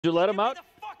You let him out? Get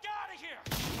the fuck out of here!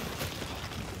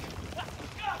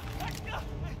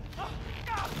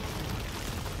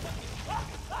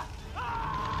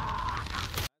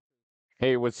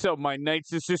 Hey, what's up, my knights?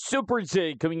 This is Super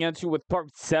J coming at you with part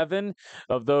 7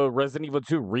 of the Resident Evil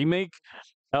 2 remake.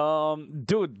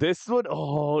 Dude, this one,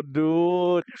 oh,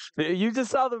 dude, you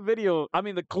just saw the video. I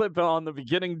mean, the clip on the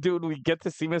beginning, dude. We get to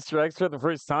see Mr. X for the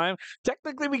first time.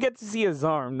 Technically, we get to see his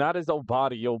arm, not his whole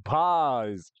body. Yo,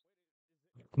 pause.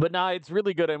 But nah, it's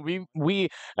really good, and we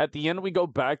at the end we go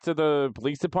back to the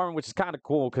police department, which is kind of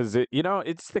cool because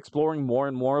it's exploring more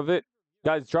and more of it.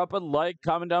 Guys, drop a like,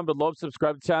 comment down below,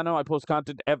 subscribe to the channel. I post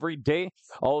content every day.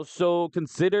 Also,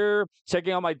 consider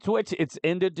checking out my Twitch. It's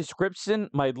in the description,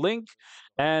 my link.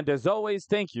 And as always,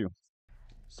 thank you.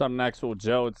 It's not an actual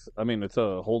gel. It's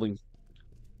a holding.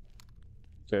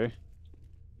 Okay.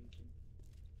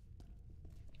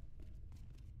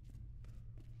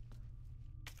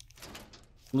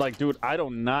 Like, dude, I do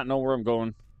not know where I'm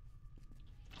going.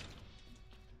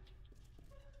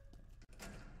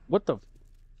 What the?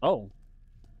 Oh.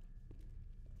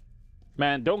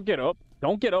 Man, don't get up.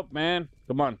 Don't get up, man.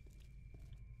 Come on.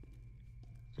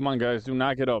 Come on, guys. Do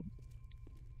not get up.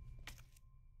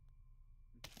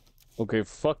 Okay,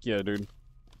 fuck yeah, dude.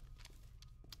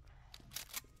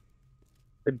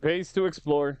 It pays to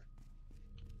explore.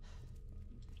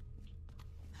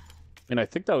 And I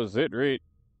think that was it, right?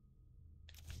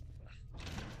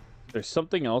 There's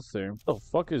something else there. What the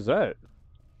fuck is that?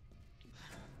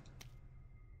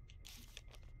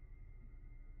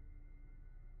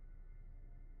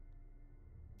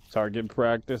 Target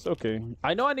practice. Okay.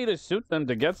 I know I need to shoot them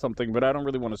to get something, but I don't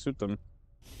really want to shoot them.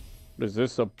 What is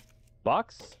this? A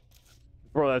box?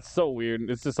 Bro, that's so weird.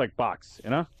 It's just like box,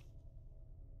 you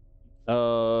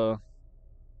know?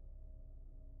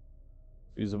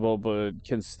 Feasible, but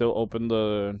can still open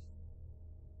the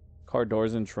car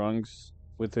doors and trunks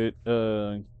with it.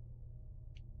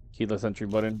 Keyless entry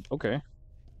button. Okay.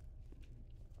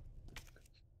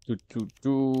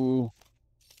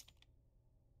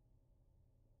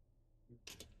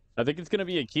 I think it's gonna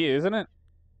be a key, isn't it?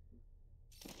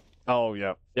 Oh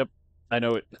yeah. Yep. I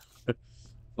know it.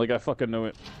 Like I fucking know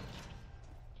it.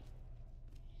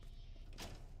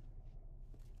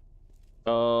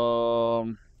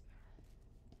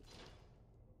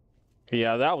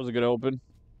 Yeah, that was a good open.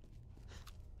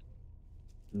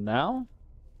 Now?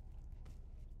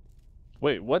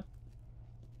 Wait, what?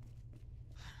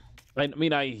 I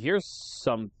mean, I hear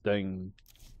something.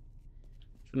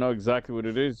 I don't know exactly what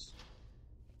it is.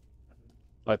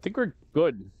 I think we're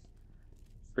good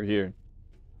for here.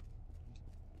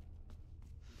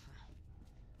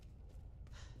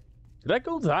 Did I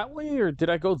go that way or did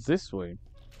I go this way?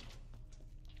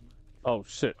 Oh,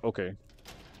 shit. Okay.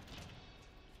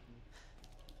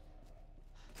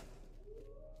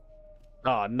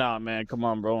 Oh, nah, man. Come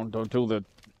on, bro. Don't do that.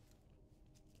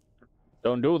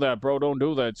 Don't do that, bro. Don't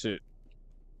do that shit.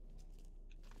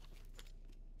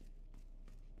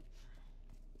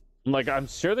 Like, I'm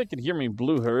sure they can hear me.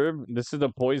 Blue herb. This is the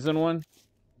poison one.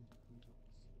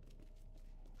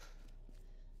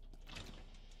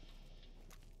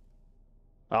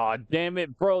 Aw, damn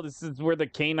it, bro. This is where the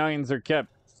canines are kept.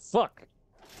 Fuck.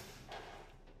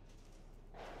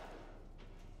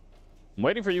 I'm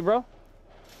waiting for you, bro.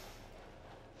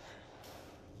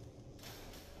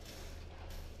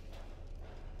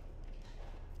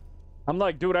 I'm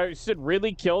like, dude, I should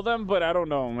really kill them, but I don't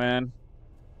know, man.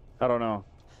 I don't know.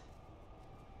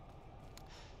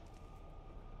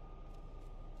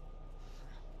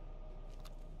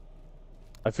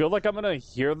 I feel like I'm gonna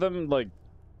hear them, like...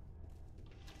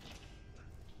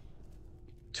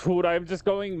 Dude, I'm just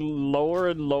going lower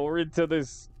and lower into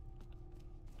this.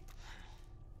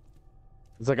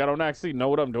 It's like I don't actually know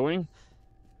what I'm doing.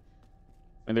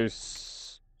 And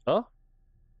there's... Huh?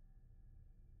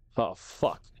 Oh,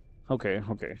 fuck. Okay,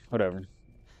 okay, whatever.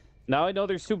 Now I know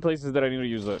there's 2 places that I need to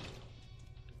use it.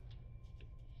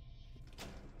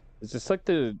 It's just like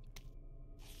the...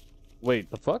 Wait,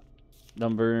 the fuck?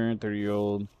 Number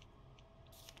 30-year-old.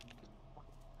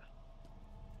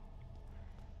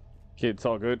 Okay, it's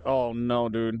all good. Oh, no,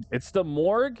 dude. It's the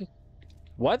morgue?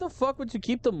 Why the fuck would you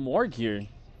keep the morgue here?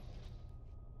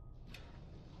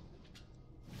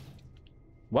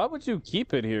 Why would you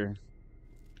keep it here?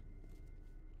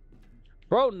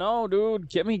 Bro, no, dude.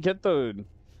 Get the...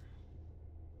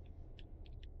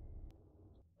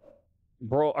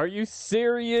 Bro, are you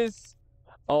serious?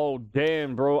 Oh,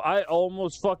 damn, bro. I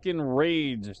almost fucking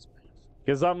raged.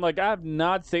 Because I'm like, I have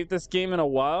not saved this game in a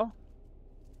while.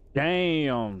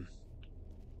 Damn.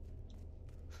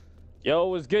 Yo,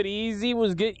 was good easy?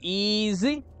 Was good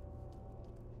easy?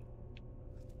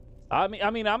 I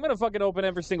mean, I'm gonna fucking open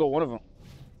every single one of them.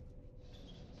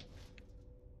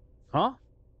 Huh?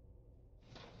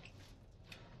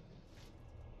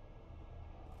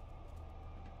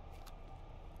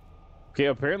 Okay,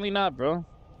 apparently not, bro.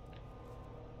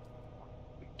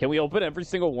 Can we open every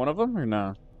single one of them or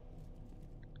not?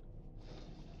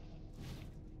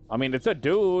 I mean, it's a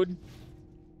dude.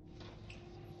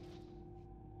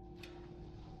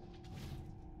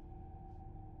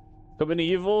 Coming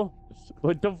evil?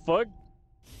 What the fuck?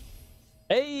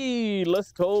 Hey,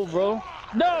 let's go, bro.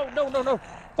 No, no, no, no.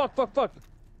 Fuck, fuck, fuck.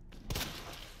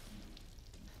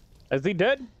 Is he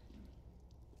dead?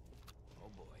 Oh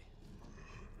boy.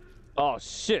 Oh,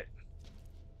 shit.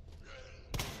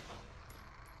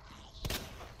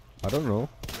 I don't know.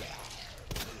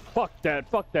 Fuck that,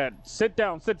 fuck that. Sit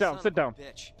down, sit down, sit down.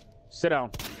 Bitch. Sit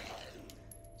down.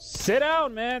 Sit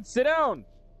down, man. Sit down.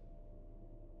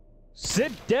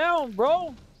 Sit down,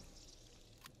 bro.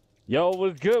 Yo,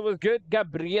 what's good? What's good?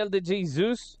 Gabriel de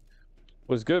Jesus.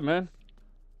 What's good, man?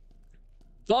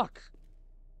 Fuck.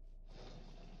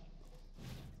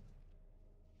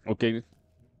 Okay.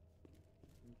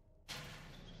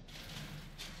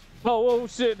 Oh,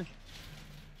 shit.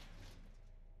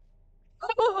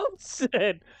 Oh,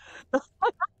 shit.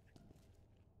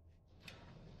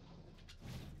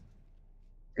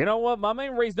 You know what? My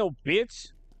man raised no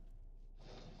bitch.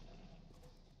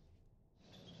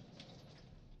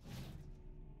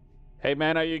 Hey,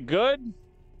 man, are you good?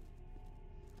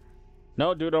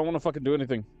 No, dude, I don't want to fucking do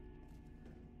anything.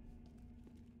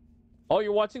 Oh,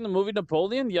 you're watching the movie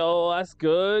Napoleon? Yo, that's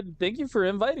good. Thank you for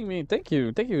inviting me. Thank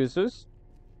you. Thank you, Jesus.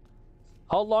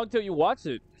 How long till you watch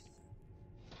it?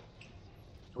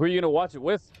 Who are you going to watch it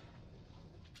with?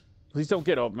 Please don't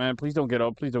get up, man. Please don't get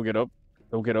up. Please don't get up.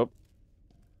 Don't get up.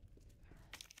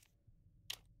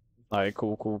 All right,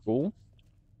 cool, cool, cool.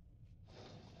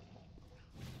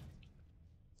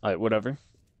 All right, whatever.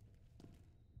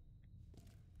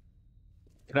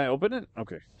 Can I open it?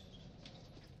 Okay.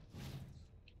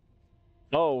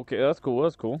 Oh, okay. That's cool.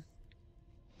 That's cool.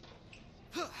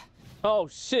 Oh,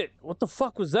 shit. What the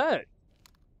fuck was that?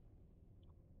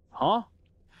 Huh?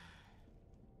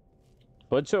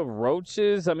 Bunch of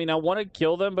roaches. I mean, I want to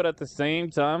kill them, but at the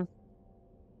same time,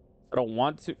 I don't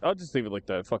want to. I'll just leave it like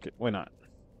that. Fuck it. Why not?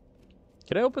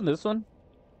 Can I open this one?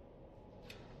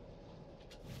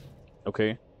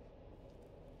 Okay.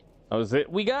 That was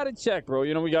it. We gotta check, bro.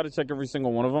 You know, we gotta check every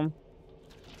single one of them.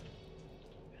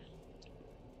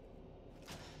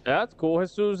 That's cool,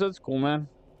 Jesus. That's cool, man.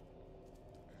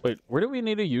 Wait, where do we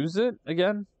need to use it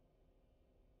again?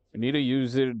 We need to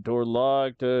use it. Door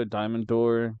locked. Diamond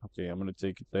door. Okay, I'm gonna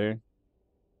take it there.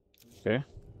 Okay.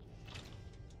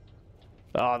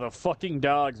 Ah, the fucking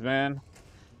dogs, man.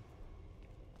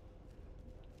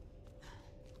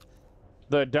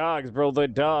 The dogs, bro. The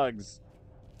dogs.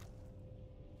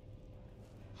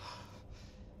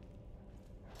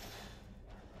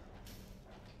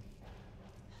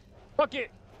 Fuck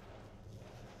it.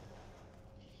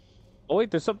 Oh, wait,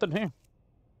 there's something here.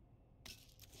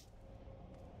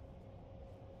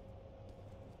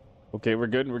 Okay, we're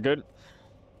good. We're good.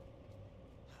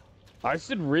 I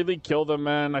should really kill them,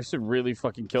 man. I should really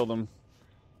fucking kill them.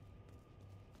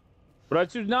 But I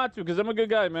choose not to because I'm a good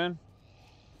guy, man.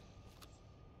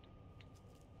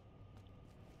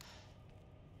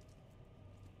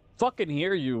 Fucking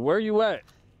hear you. Where are you at?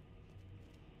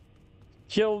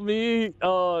 Kill me,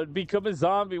 become a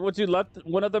zombie. Would you let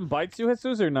one of them bites you,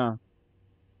 Jesus, or not?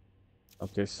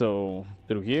 Okay, so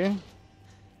through here.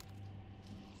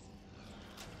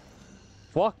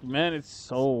 Fuck, man, it's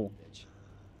so...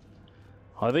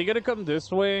 Are they gonna come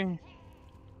this way?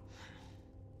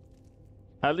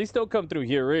 At least they'll come through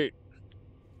here, right?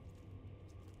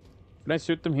 Can I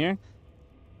shoot them here?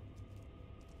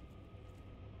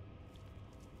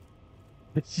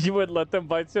 You would let them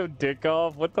bite your dick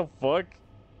off? What the fuck?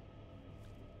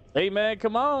 Hey, man,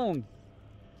 come on.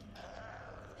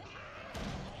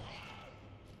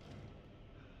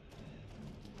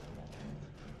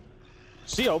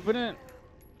 She open it?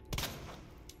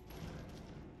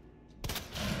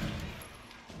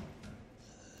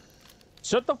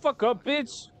 Shut the fuck up,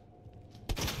 bitch.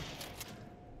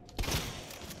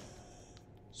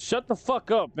 Shut the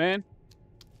fuck up, man.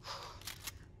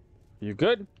 You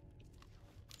good?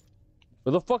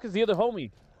 Where the fuck is the other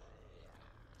homie?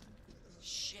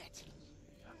 Shit.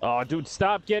 Oh, dude,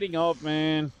 stop getting up,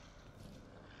 man.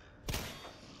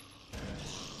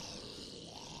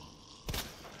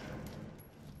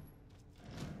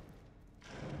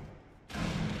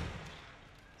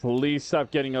 Please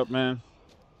stop getting up, man.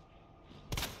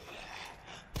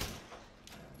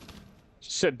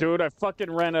 Shit, dude, I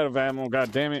fucking ran out of ammo.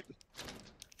 God damn it.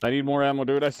 I need more ammo,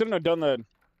 dude. I shouldn't have done that.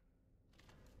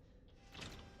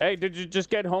 Hey, did you just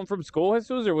get home from school,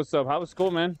 Jesus, or what's up? How was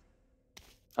school, man?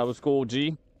 How was school,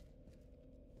 G?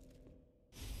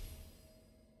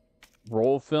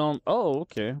 Roll film. Oh,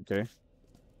 okay, okay.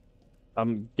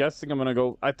 I'm guessing I'm gonna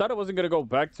go. I thought I wasn't gonna go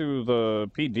back to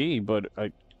the PD, but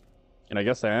I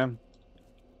guess I am.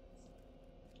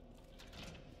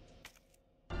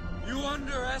 You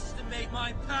underestimate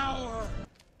my power.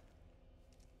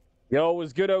 Yo,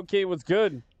 was good. Okay, was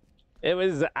good. It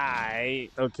was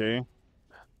okay.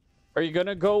 Are you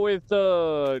gonna go with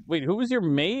wait, who was your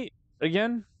mate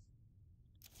again?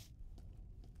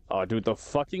 Oh, dude, the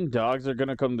fucking dogs are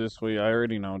gonna come this way. I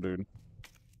already know, dude.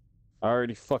 I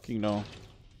already fucking know.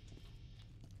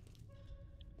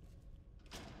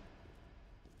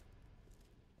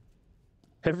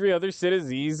 Every other sit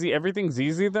is easy. Everything's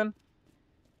easy then?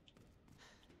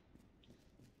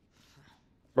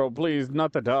 Bro, please,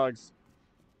 not the dogs.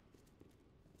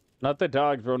 Not the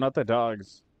dogs, bro, not the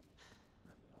dogs.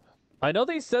 I know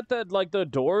they said that, like, the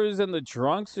doors and the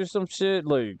trunks or some shit.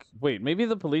 Like, wait, maybe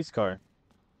the police car.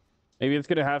 Maybe it's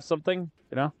gonna have something,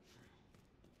 you know?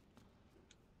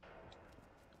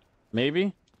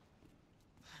 Maybe.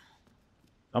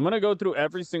 I'm gonna go through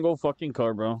every single fucking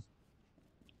car, bro.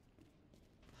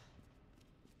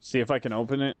 See if I can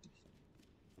open it.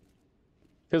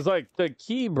 Because, like, the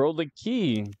key, bro, the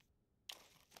key.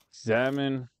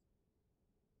 Examine.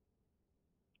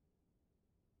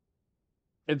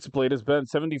 Its plate is bent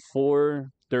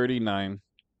 7439.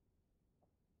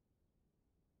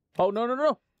 Oh, no, no,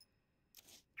 no.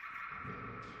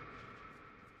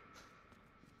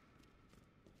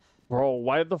 Bro,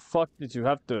 why the fuck did you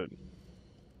have to...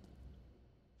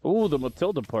 Ooh, the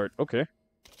Matilda part. Okay.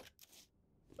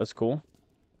 That's cool.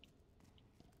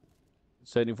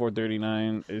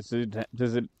 7439.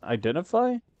 Does it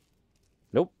identify?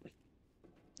 Nope.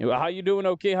 How you doing?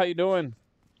 Okay, how you doing?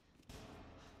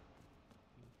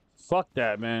 Fuck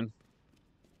that, man.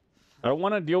 I don't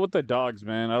want to deal with the dogs,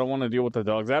 man. I don't want to deal with the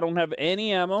dogs. I don't have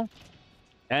any ammo.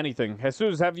 Anything.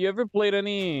 Jesus, have you ever played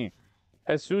any...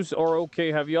 Jesus or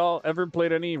okay, have y'all ever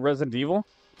played any Resident Evil?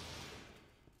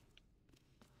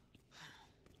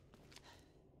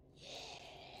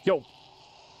 Yo.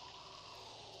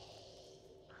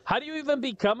 How do you even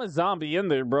become a zombie in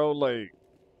there, bro? Like,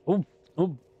 who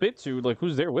bit you? Like,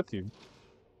 who's there with you?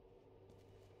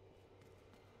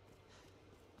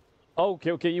 Oh,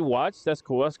 okay, okay, you watched? That's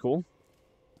cool, that's cool.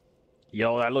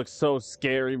 Yo, that looks so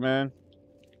scary, man.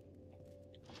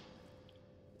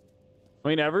 I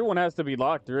mean, everyone has to be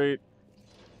locked, right?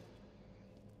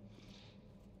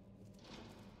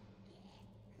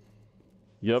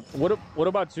 Yep. What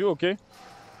about you, okay?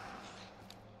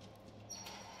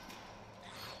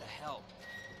 The hell?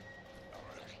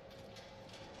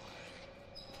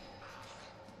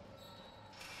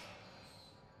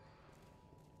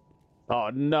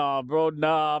 Oh, nah, bro,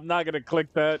 nah, I'm not gonna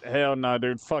click that. Hell nah,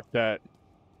 dude. Fuck that.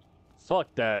 Fuck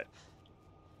that.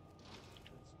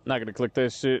 Not gonna click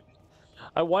that shit.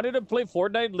 I wanted to play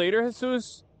Fortnite later,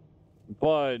 Jesus,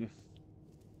 but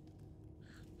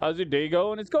how's your day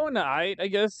going? It's going aight, I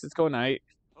guess. It's going aight.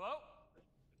 Hello?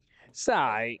 It's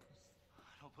aight.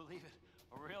 I don't believe it.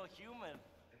 A real human.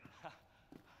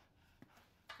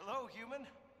 Hello, human.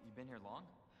 You been here long?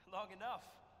 Long enough.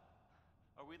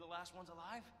 Are we the last ones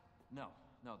alive? No,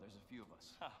 there's a few of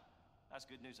us. Huh. That's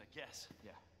good news, I guess.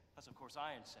 Yeah. That's of course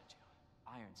Iron sent you.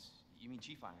 Irons. You mean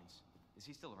Chief Irons? Is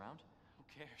he still around? Who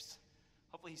cares?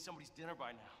 Hopefully he's somebody's dinner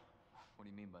by now. What do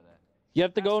you mean by that? You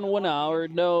have to go in 1 hour.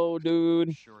 No,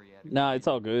 dude. Sure he had Nah, it's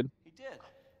all good. He did.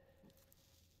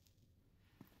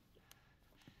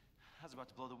 I was about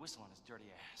to blow the whistle on his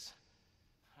dirty ass.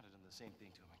 I'd have done the same thing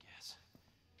to him, I guess.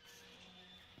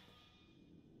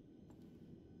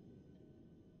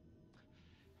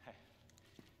 Hey,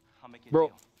 I'll make you a Bro,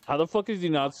 deal. how the fuck is he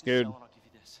not scared? I'll give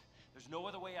you this. There's no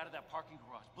other way out of that parking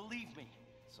garage. Believe me.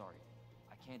 Sorry,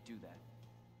 I can't do that.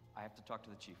 I have to talk to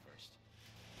the chief first.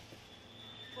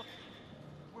 Look,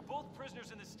 we're both prisoners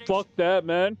in this station. Fuck that,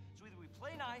 man. So either we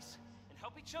play nice and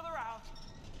help each other out,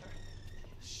 or...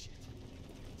 Shit.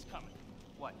 It's coming.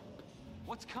 What?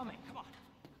 What's coming? Come on.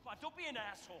 Come on, don't be an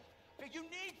asshole. Okay, you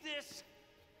need this.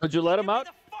 Could you let him Get me out?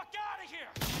 the fuck out of here!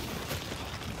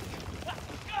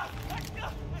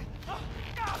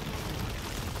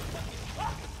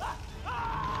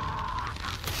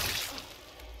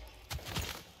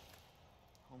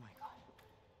 Oh my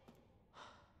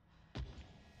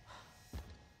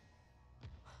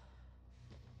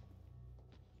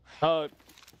god.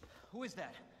 Who is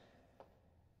that?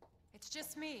 It's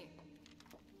just me.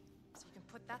 So you can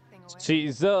put that thing away.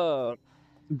 She's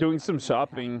doing some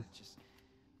shopping. It just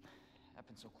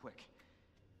happened so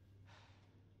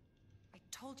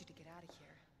told you to get out of here.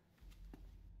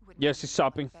 You wouldn't Yeah, do she's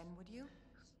something shopping. like Ben, would you?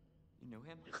 You knew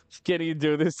him? Can you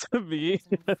do this to me? He's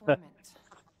an informant.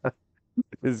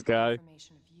 This guy.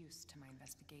 Information of use to my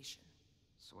investigation.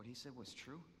 So what he said was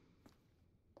true?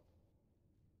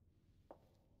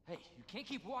 Hey, you can't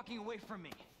keep walking away from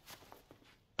me.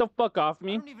 The fuck off I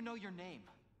me. don't even know your name.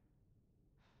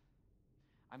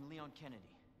 I'm Leon Kennedy.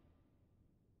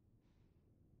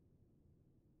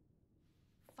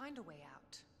 Find a way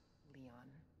out, Leon.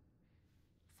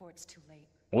 Before it's too late.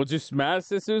 Would you smash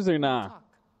sisters or nah? Talk.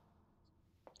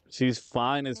 She's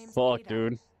fine as Name's fuck, Ada.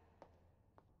 dude.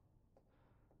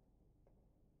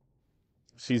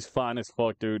 She's fine as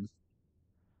fuck, dude.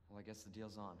 Well, I guess the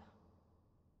deal's on.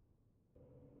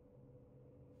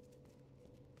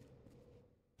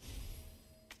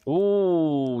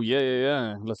 Ooh,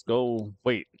 yeah. Let's go.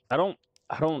 Wait, I don't.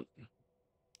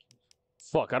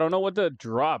 Fuck, I don't know what to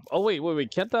drop. Oh, wait.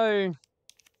 Can't I?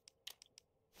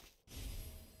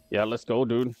 Yeah, let's go,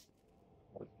 dude.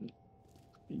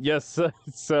 Yes,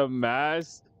 it's a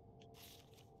mask.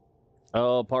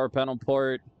 Oh, power panel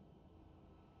port.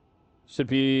 Should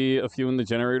be a few in the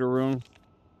generator room.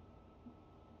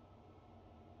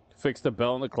 Fix the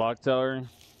bell in the clock tower.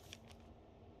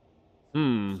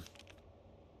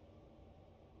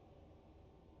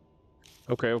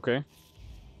 Okay.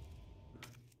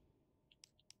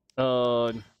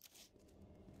 What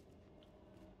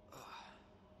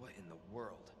in the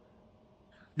world?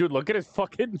 Dude, look at his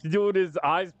fucking dude. His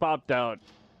eyes popped out.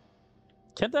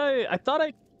 Can't I? I thought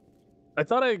I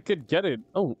could get it.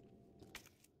 Oh.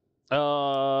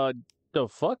 The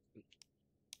fuck?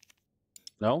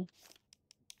 No.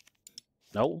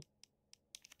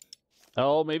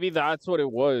 Oh, maybe that's what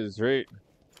it was, right?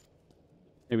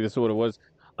 Maybe that's what it was.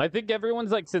 I think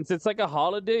everyone's like, since it's like a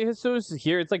holiday, Jesus,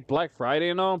 here it's like Black Friday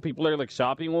and all. People are like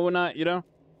shopping and whatnot, you know?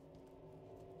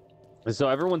 And so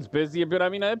everyone's busy a bit. I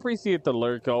mean, I appreciate the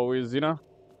lurk always, you know?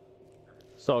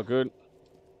 It's all good.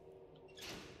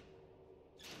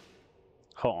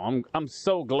 Oh, I'm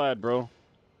so glad, bro.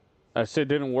 That shit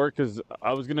didn't work because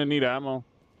I was gonna need ammo.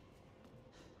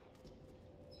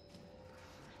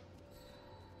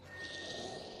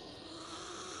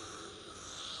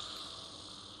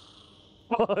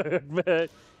 Fuck, man.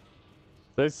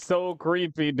 That's so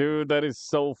creepy, dude. That is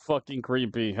so fucking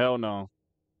creepy. Hell no.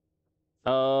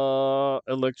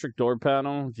 Electric door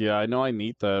panel. Yeah, I know I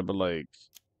need that, but like,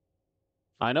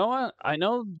 I know.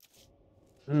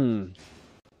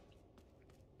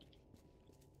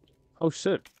 Oh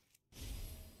shit.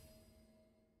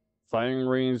 Firing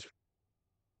range.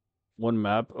 One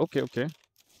map. Okay.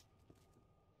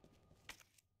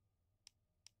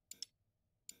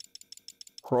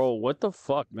 Bro, what the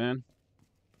fuck, man?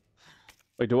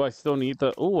 Wait, do I still need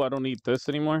the... Oh, I don't need this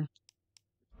anymore.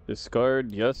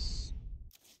 Discard, yes.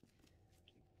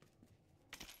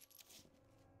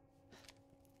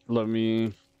 Let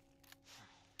me...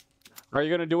 Are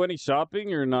you gonna do any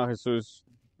shopping or not, Jesus?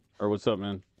 Or what's up,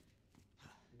 man?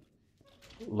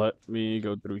 Let me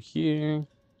go through here.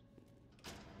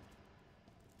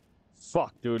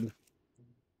 Fuck, dude.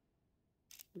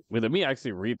 Wait, let me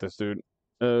actually read this, dude.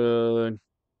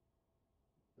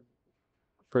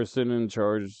 Person in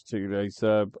charge to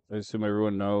ASAP. I assume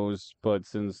everyone knows, but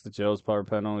since the jail's power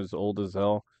panel is old as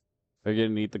hell, they're gonna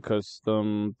need the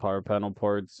custom power panel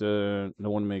parts. No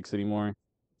one makes anymore.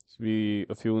 To be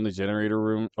a few in the generator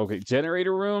room. Okay,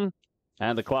 generator room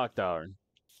and the clock tower.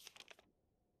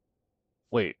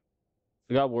 Wait,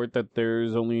 I got word that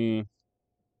there's only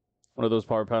one of those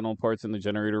power panel parts in the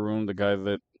generator room. The guy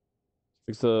that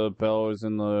fixed the bells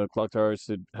in the clock tower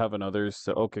should have another.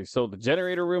 So okay, so the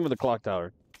generator room and the clock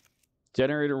tower.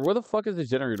 Generator. Where the fuck is the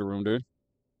generator room, dude?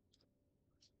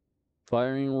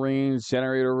 Firing range,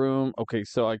 generator room. Okay,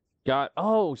 so I got.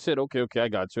 Oh shit. Okay. I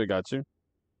got you.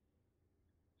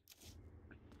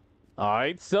 All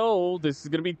right, so this is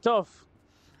gonna be tough.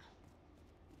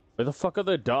 Where the fuck are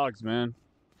the dogs, man?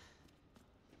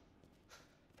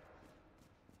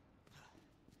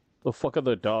 The fuck are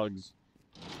the dogs?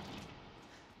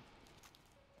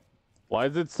 Why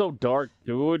is it so dark,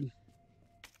 dude?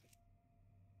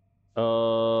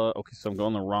 Okay, so I'm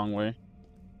going the wrong way.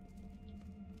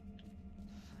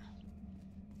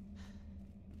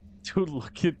 Dude,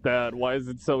 look at that. Why is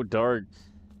it so dark?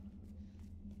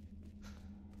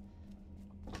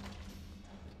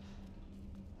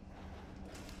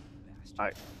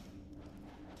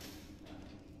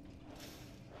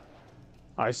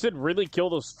 I should really kill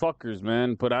those fuckers,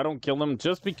 man, but I don't kill them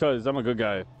just because I'm a good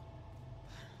guy.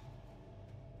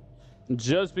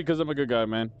 Just because I'm a good guy,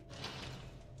 man.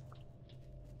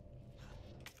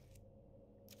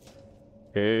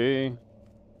 Okay.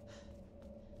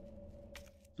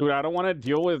 Dude, I don't want to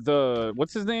deal with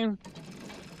what's his name?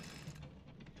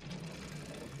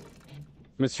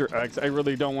 Mr. X. I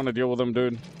really don't want to deal with him,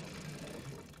 dude.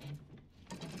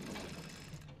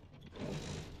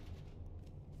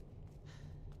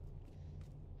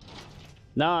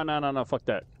 No, fuck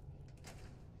that.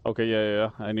 Okay,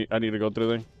 yeah. I need to go through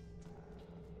there.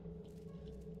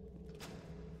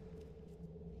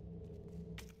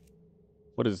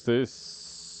 What is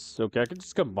this? Okay, I can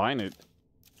just combine it.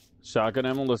 Shotgun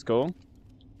ammo, let's go.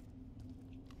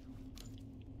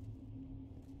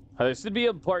 There should be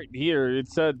a part here. It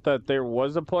said that there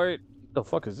was a part. The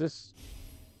fuck is this?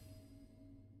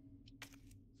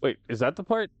 Wait, is that the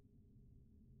part?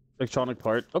 Electronic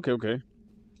part. Okay.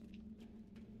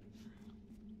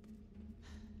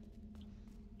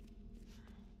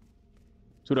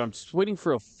 Dude, I'm just waiting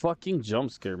for a fucking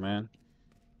jump scare, man.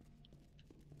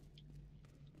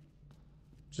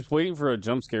 Just waiting for a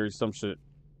jump scare or some shit.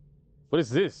 What is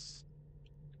this?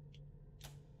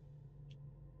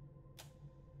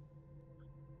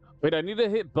 Wait, I need to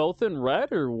hit both in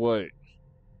red or what?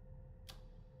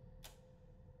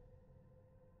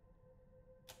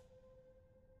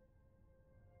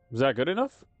 Was that good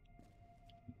enough?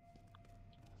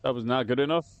 That was not good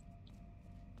enough?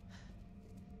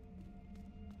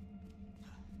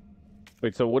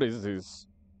 Wait, so what is this?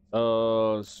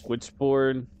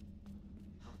 Switchboard.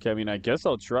 Okay, I mean, I guess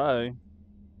I'll try.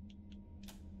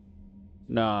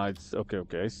 Nah, it's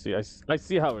okay. I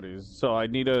see how it is. So I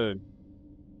need a...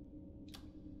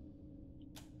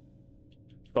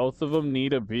 Both of them need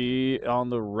to be on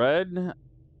the red.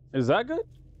 Is that good?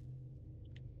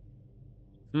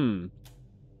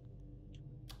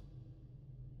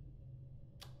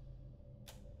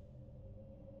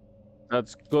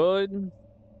 That's good.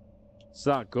 It's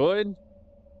not good.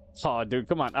 Oh, dude,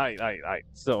 come on. All right.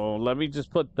 So let me just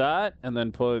put that and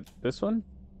then put this one.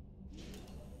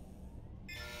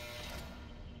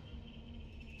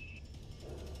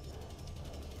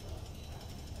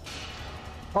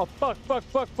 Oh, fuck.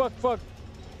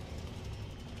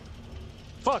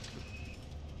 Fuck.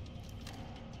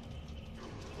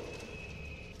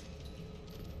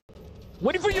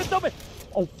 Waiting for you, dumbass.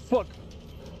 Oh, fuck.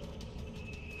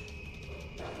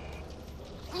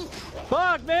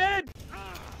 Fuck, man.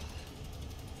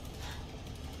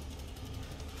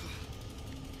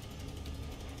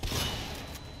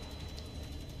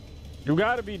 You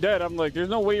gotta be dead. I'm like, there's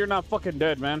no way you're not fucking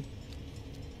dead, man.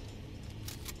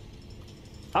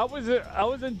 I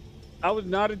was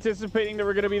not anticipating they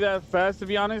were gonna be that fast, to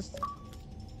be honest.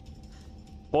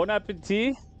 Bon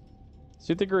appetit.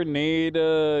 Shoot the grenade.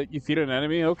 You feed an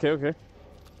enemy. Okay.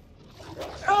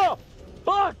 Oh,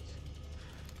 fuck!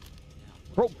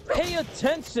 Bro, pay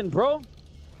attention, bro.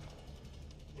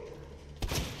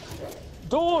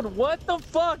 Dude, what the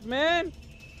fuck, man?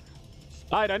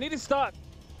 All right, I need to stop.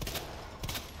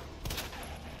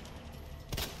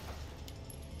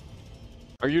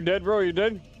 Are you dead, bro? Are you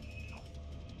dead?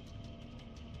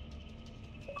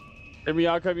 Maybe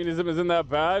our communism isn't that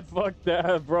bad. Fuck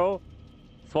that, bro.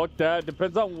 Fuck that.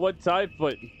 Depends on what type,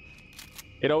 but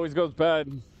it always goes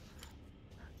bad.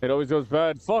 It always goes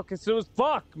bad. Fuck, it was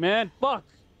fuck, man. Fuck.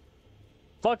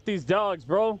 Fuck these dogs,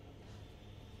 bro.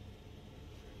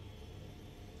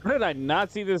 How did I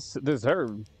not see this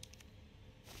herb?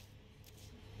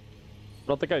 I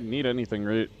don't think I need anything,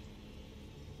 right?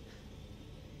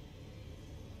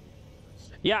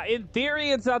 Yeah, in theory,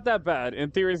 it's not that bad.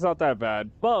 In theory, it's not that bad.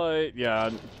 But,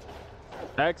 yeah,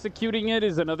 executing it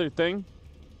is another thing.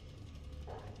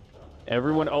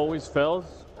 Everyone always fails.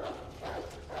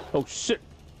 Oh, shit.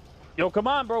 Yo, come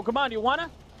on, bro. Come on. You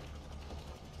wanna?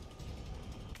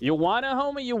 You wanna,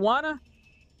 homie? You wanna?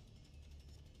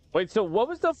 Wait, so what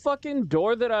was the fucking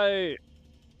door that I...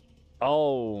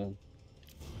 Oh.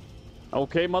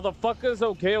 Okay, motherfuckers.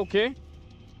 Okay.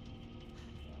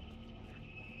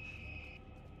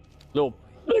 Little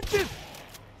bitches!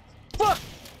 Fuck!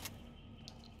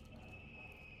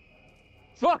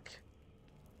 Fuck!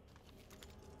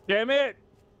 Damn it!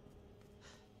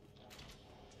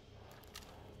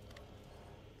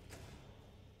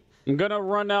 I'm gonna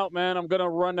run out, man. I'm gonna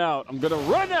run out.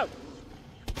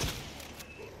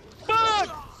 Fuck!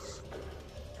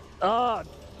 Ah!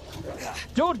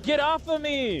 Dude, get off of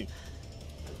me!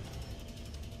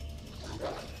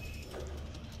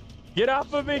 Get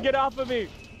off of me!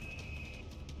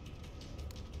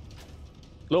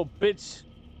 Little bitch.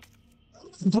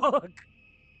 Fuck.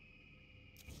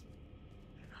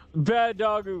 Bad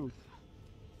doggo.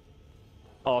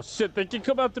 Oh shit, they can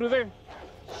come out through there.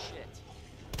 Shit.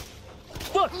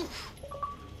 Fuck.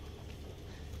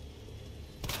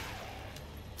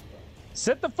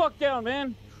 Sit the fuck down,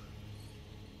 man.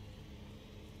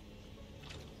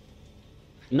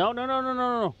 No, no, no, no,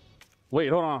 no, no. Wait,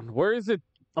 hold on. Where is it?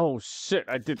 Oh shit!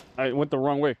 I went the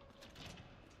wrong way.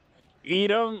 Eat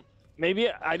them. Maybe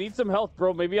I need some health,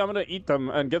 bro. Maybe I'm gonna eat them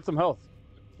and get some health.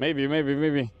 Maybe, maybe,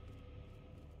 maybe.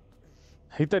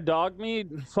 Eat the dog meat.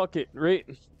 Fuck it, right?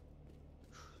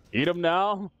 Eat them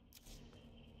now,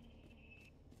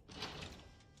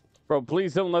 bro.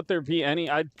 Please don't let there be any.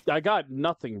 I got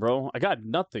nothing, bro. I got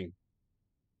nothing.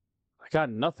 I got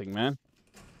nothing, man.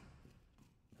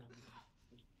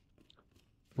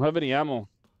 I don't have any ammo.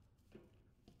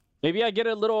 Maybe I get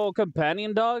a little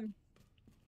companion dog.